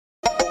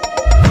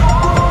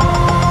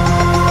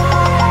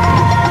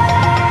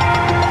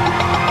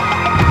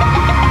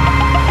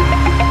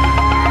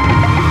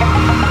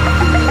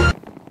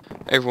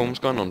Hey everyone, what's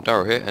going on?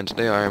 Daryl here, and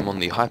today I am on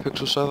the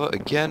Hypixel server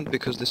again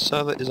because this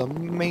server is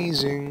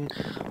amazing.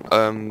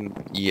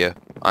 Yeah,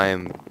 I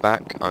am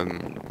back.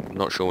 I'm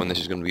not sure when this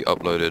is going to be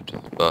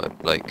uploaded,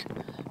 but like,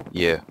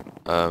 yeah,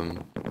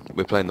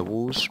 we're playing the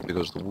Walls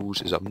because the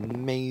Walls is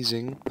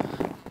amazing,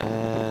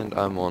 and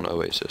I'm on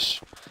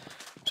Oasis,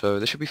 so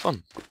this should be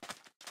fun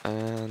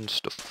and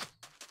stuff.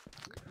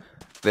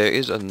 There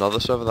is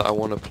another server that I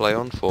want to play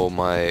on for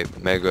my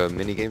Mega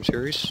minigame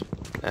series,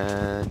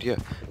 and yeah,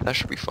 that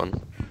should be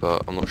fun,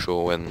 but I'm not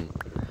sure when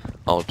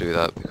I'll do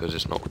that because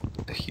it's not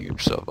a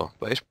huge server,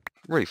 but it's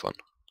really fun.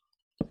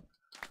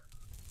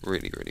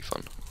 Really, really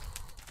fun.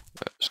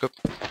 Right, let's go.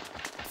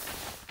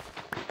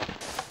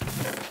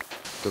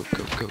 Go,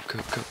 go, go, go,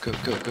 go, go,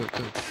 go, go,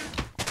 go.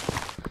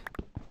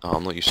 Oh,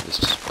 I'm not used to this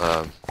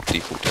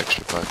default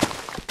texture pack.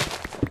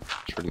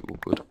 It's really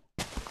awkward.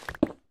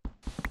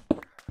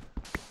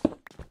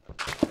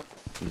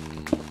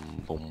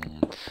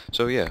 Boom.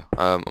 So yeah,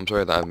 I'm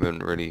sorry that I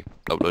haven't really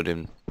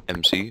uploaded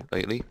MC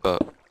lately,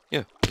 but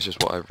yeah, it's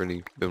just what I've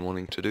really been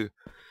wanting to do.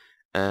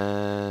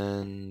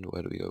 And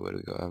where do we go? Where do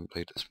we go? I haven't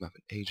played this map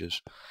in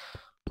ages.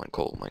 Mine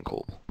coal, mine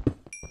coal.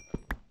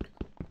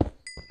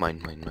 Mine,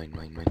 mine, mine,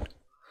 mine, mine.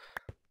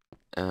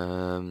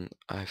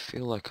 I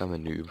feel like I'm a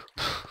noob.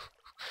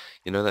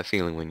 You know that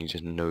feeling when you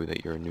just know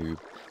that you're a noob?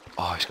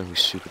 Oh, it's gonna be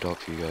super dark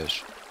for you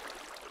guys.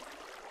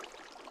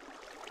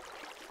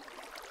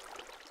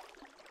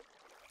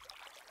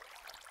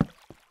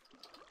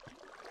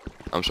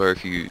 I'm sorry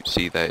if you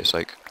see that it's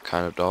like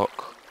kind of dark,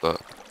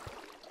 but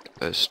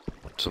there's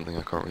something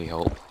I can't really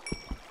help.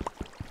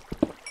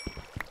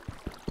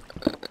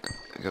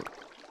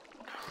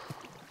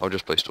 I'll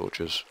just place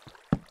torches.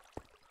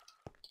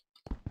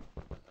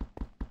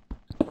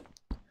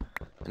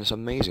 And it's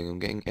amazing, I'm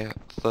getting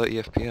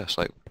 30 FPS,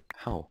 like,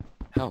 how?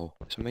 How?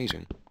 It's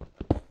amazing.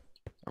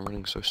 I'm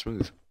running so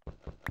smooth.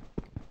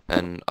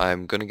 And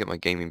I'm gonna get my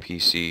gaming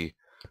PC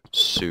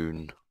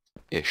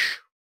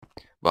soon-ish.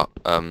 But,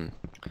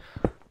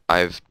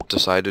 I've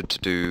decided to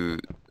do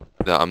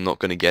that I'm not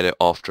gonna get it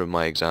after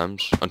my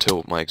exams,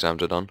 until my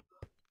exams are done.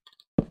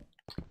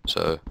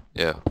 So,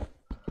 yeah.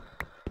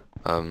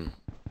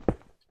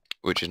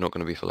 Which is not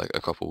gonna be for like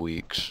a couple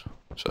weeks,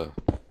 so,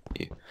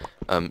 yeah.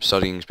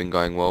 Studying's been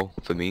going well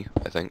for me,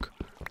 I think.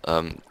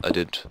 I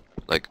did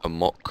like a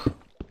mock,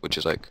 which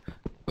is like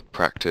a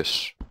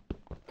practice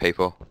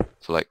paper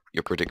for like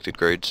your predicted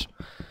grades.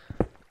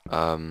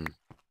 Yeah,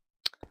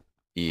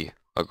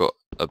 I got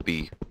a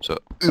B, so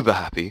uber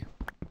happy,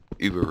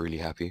 uber really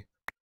happy.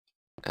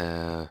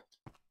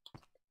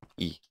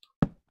 E.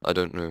 I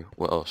don't know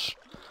what else.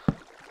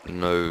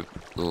 No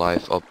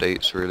life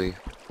updates really.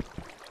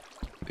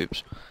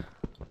 Oops.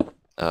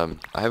 I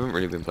haven't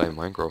really been playing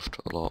Minecraft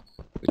a lot,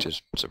 which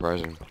is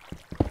surprising.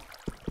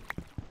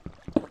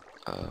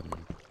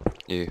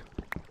 Yeah.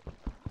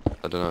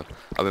 I don't know.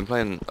 I've been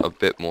playing a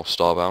bit more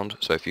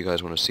Starbound, so if you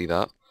guys want to see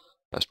that,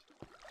 that's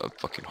a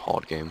fucking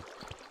hard game.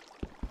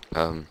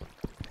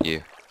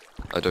 Yeah.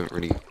 I don't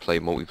really play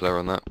multiplayer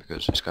on that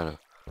because it's kind of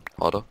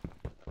harder.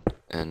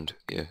 And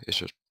yeah,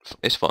 it's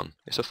fun.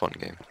 It's a fun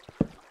game.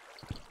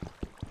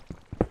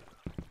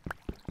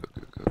 Go,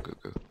 go, go, go,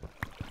 go.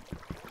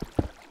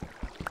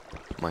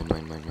 Mine,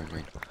 mine, mine,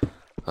 mine,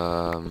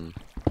 mine.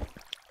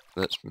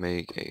 Let's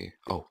make a...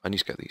 Oh, I need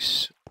to get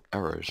these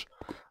arrows.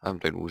 I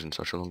haven't played Walls in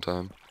such a long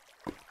time.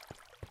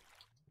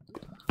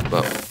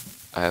 But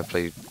I have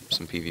played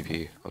some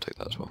PvP. I'll take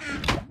that as well.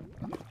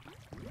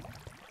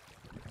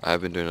 I have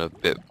been doing a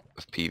bit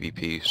of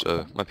PvP,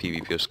 so my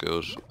PvP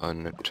skills are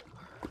not...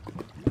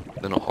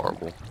 They're not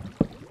horrible.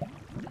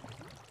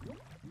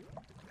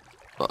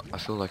 But I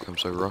feel like I'm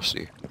so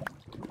rusty.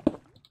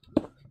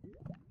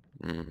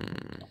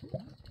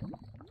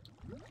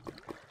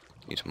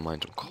 Need to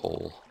mine some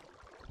coal.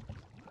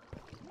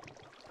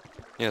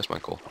 Yeah, that's my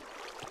coal.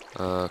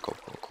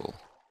 Coal.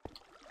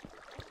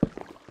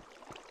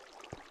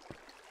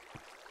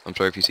 I'm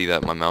sorry if you see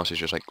that my mouse is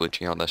just like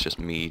glitching out, that's just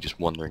me just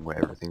wondering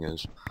where everything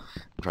is.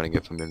 I'm trying to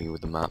get familiar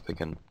with the map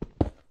again.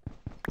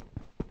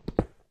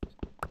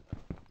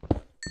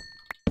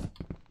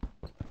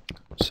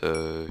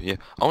 So, yeah,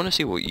 I want to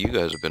see what you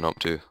guys have been up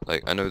to.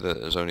 Like, I know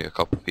that there's only a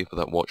couple of people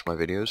that watch my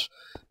videos,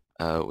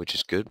 which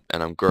is good,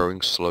 and I'm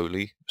growing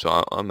slowly,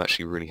 so I'm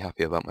actually really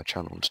happy about my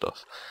channel and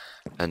stuff.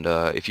 And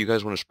if you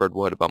guys want to spread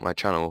word about my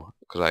channel,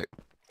 because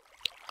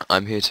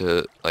I'm here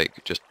to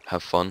like just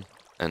have fun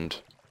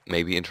and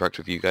maybe interact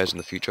with you guys in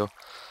the future.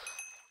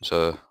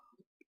 So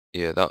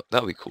yeah,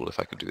 that'd be cool if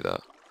I could do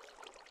that.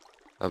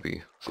 That'd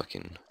be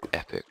fucking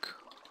epic.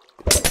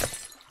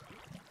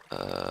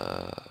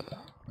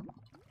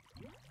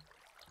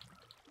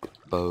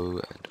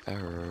 Bow and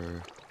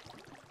arrow.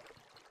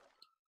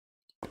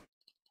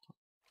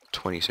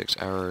 26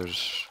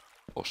 arrows.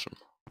 Awesome.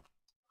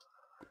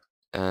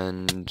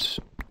 And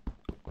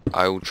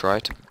I will try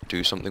to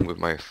do something with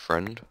my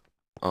friend.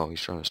 Oh,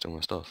 he's trying to steal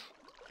my stuff.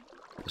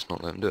 Let's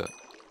not let him do it.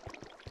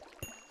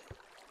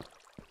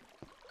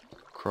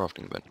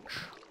 Crafting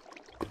bench.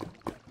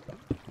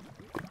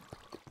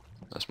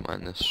 Let's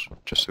mine this,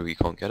 just so he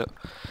can't get it.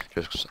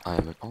 Just because I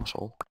am an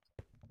arsehole.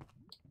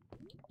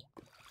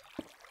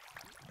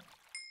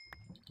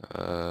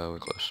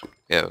 close.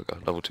 Yeah, we go,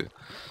 level 2.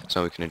 So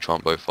now we can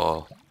enchant both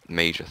our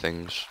major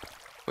things,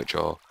 which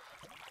are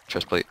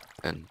chestplate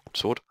and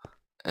sword,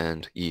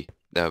 and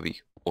that would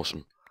be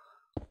awesome.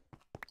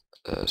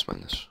 Let's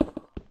mine this.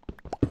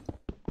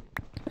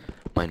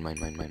 Mine.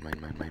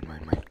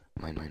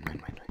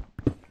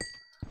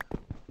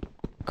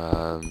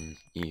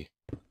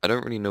 I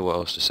don't really know what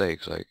else to say,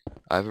 because like,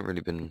 I haven't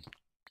really been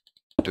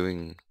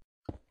doing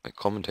like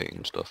commentating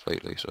and stuff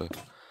lately, so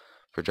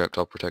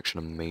projectile protection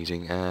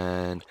amazing,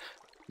 and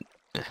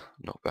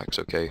knockback's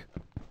okay.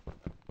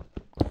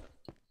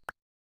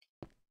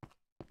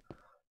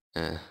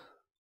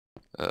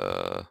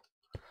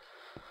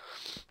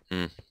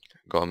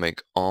 Gotta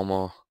make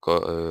armor,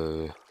 got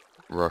a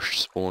rush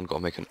spawn,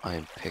 gotta make an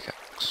iron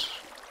pickaxe.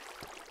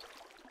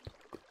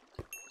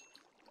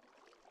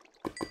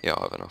 Yeah,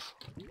 I have enough.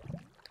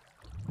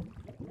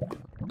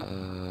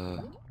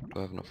 Do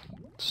I have enough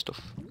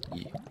stuff?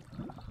 Yeah.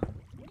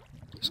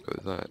 Let's go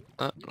like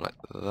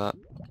that,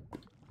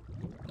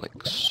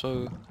 like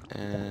so,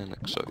 and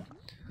like so.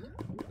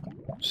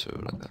 So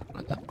like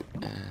that.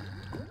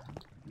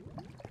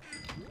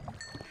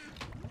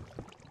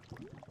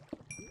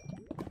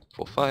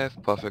 4,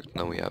 5, perfect.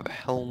 Now we have a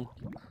helm.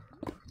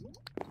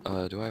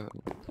 Do I have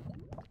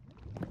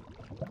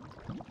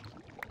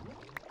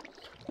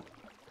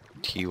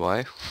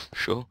TY?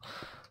 Sure.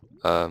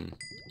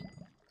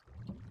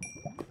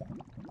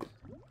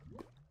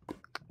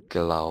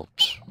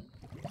 Gloves.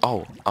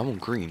 Oh, I'm on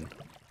green.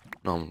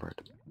 No, I'm on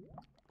red.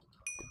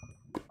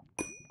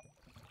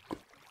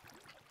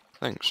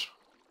 Thanks.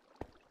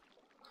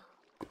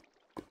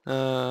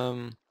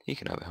 He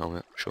can have a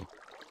helmet, sure.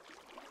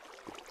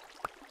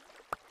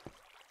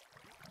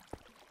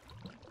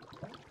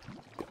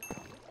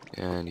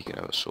 And he can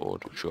have a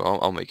sword. Sure,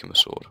 I'll make him a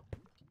sword.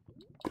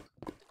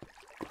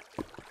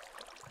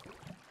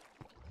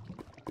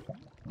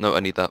 No, I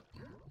need that.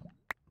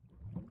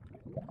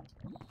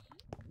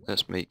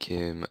 Let's make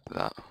him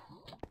that.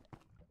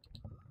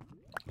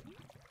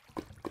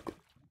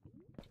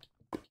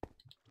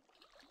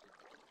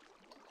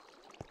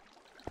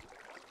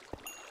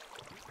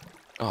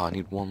 Oh, I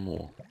need one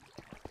more.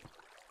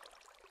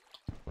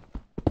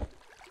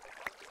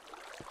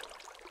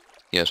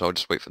 Yeah, so I'll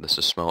just wait for this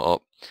to smelt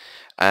up.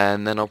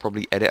 And then I'll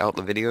probably edit out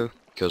the video,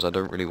 because I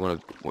don't really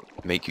want to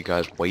make you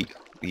guys wait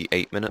the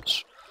 8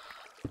 minutes.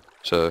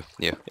 So,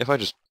 yeah, if I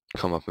just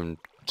come up and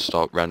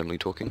start randomly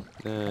talking,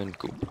 then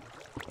cool.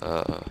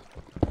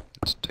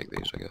 Let's take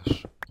these, I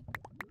guess.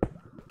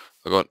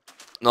 I got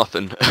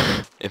nothing.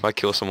 If I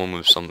kill someone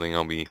with something,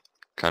 I'll be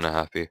kind of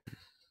happy.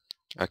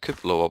 I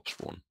could blow up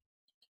spawn.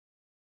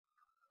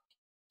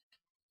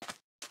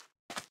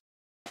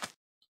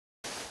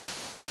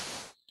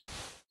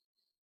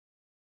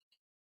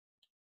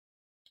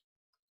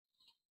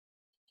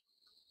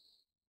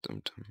 Dum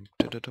dum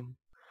da da dum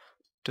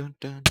dum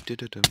dum da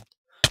da dum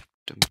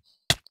dum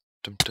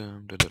dum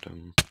dum da da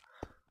dum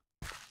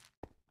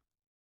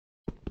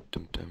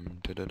dum dum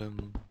da da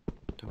dum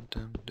dum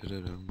dum da da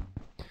dum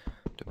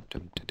dum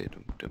dum da da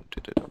dum dum da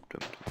da dum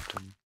dum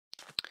dum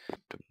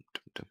dum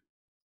dum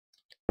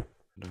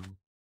dum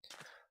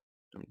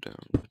dum dum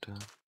da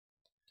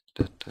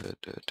da da da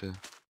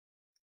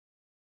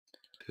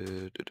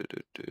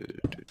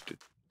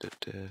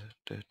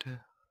da da.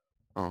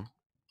 Oh.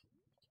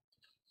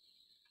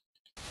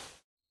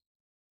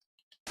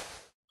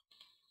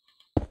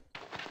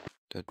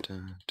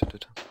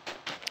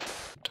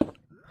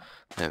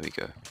 There we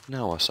go.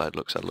 Now our side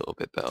looks a little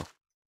bit better.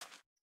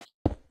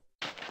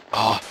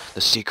 Oh,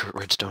 the secret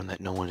redstone that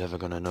no one's ever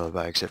gonna know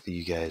about except for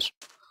you guys.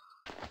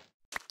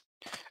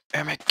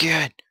 Oh my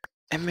god!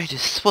 I made a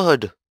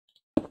sword!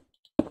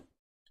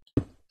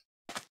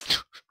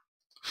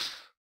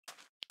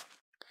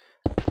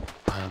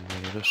 I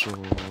made a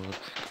sword,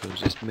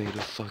 cause it's made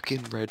of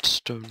fucking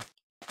redstone.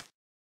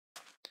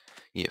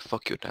 Yeah,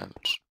 fuck your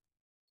diamonds.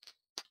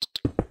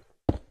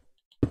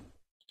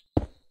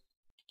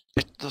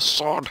 It's the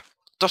sword!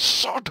 The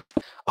sword!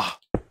 Ah,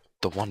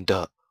 the one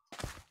dirt.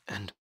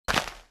 And...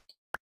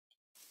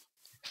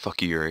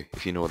 fuck you, Yuri,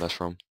 if you know where that's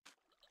from.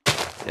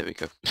 There we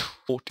go.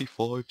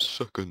 45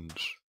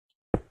 seconds.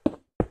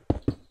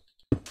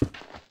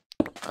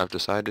 I've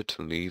decided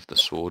to leave the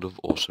Sword of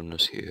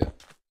Awesomeness here.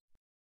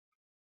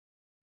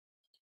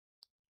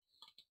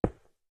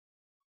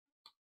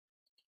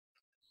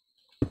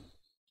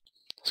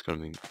 It's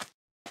gonna be...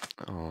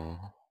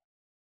 oh...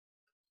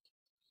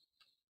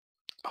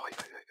 oh, wait.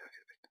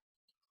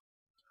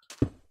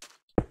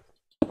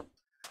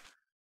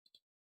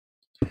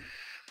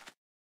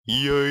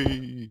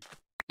 Yay!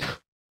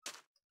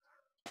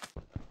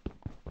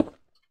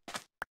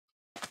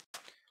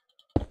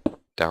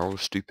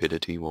 Daryl's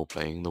stupidity while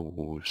playing the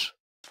walls.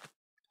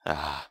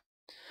 Ah.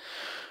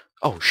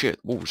 Oh shit,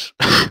 walls.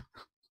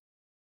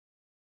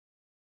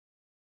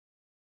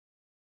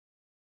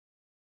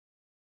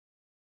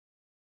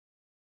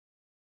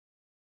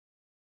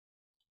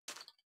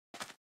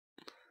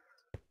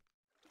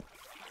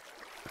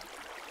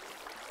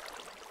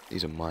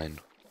 These are mine.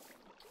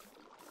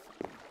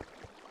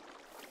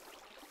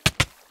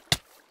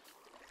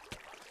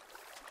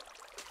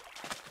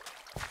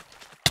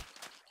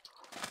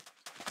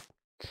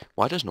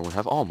 Why does no one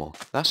have armor?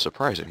 That's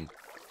surprising.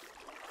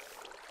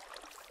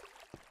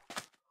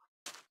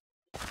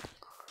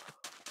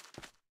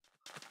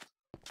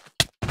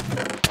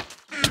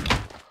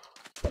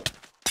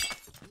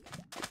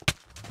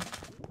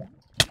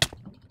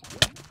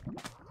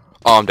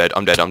 Oh, I'm dead,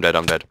 I'm dead, I'm dead,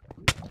 I'm dead.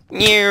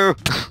 New.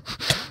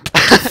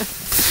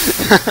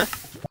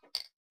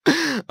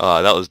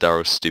 That was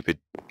Daryl's stupid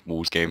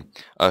walls game.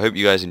 I hope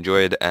you guys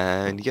enjoyed,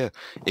 and yeah,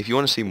 if you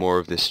want to see more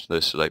of this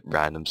like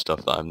random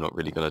stuff that I'm not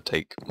really gonna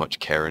take much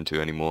care into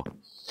anymore,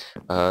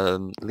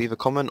 leave a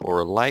comment or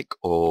a like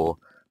or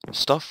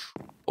stuff,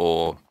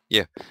 or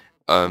yeah.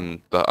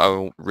 But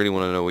I really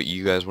want to know what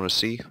you guys want to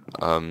see.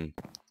 I'm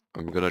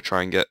gonna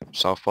try and get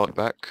South Park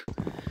back.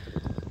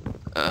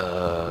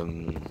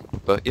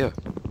 But yeah,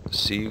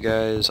 see you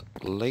guys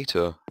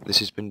later. This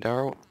has been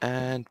Daryl,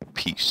 and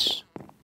peace.